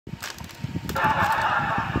Well,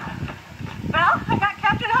 I got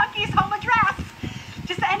Captain Hunky's home address.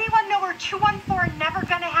 Does anyone know where 214 Never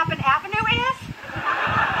Gonna Happen Avenue is?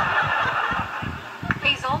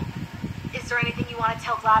 Hazel, is there anything you want to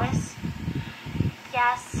tell Gladys?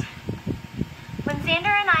 Yes. When Xander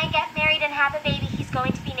and I get married and have a baby, he's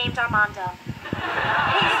going to be named Armando.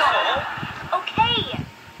 Hazel! Okay.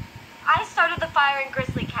 I started the fire in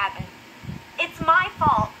Grizzly Cabin. It's my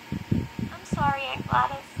fault. I'm sorry, Aunt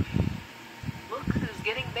Gladys. Look who's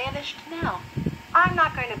getting banished now. I'm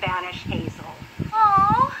not going to banish Hazel.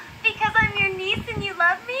 Oh, because I'm your niece and you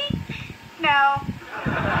love me? No.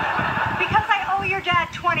 Because I owe your dad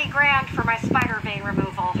 20 grand for my spider vein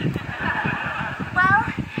removal.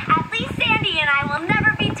 Well, at least Sandy and I will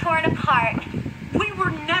never be torn apart. We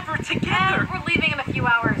were never together. We're leaving in a few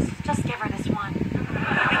hours. Just give her this one.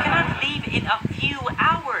 We cannot leave in a few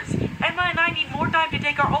hours. Emma and I need more time to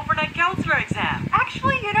take our overnight counselor exam.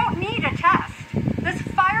 Actually, you don't need a test. This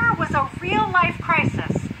fire was a real-life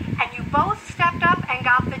crisis, and you both stepped up and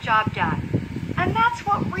got the job done. And that's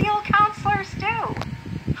what real counselors do.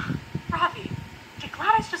 Ravi, did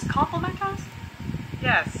Gladys just compliment us?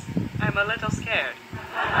 Yes, I'm a little scared.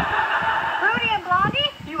 Rudy and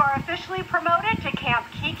Blondie, you are officially promoted to Camp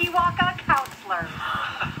Kikiwaka counselors.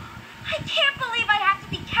 I can't believe I have to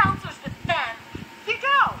be counselors with them. You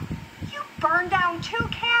don't. You burned down 2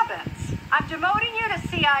 cabins. I'm demoting you to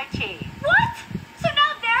CIT.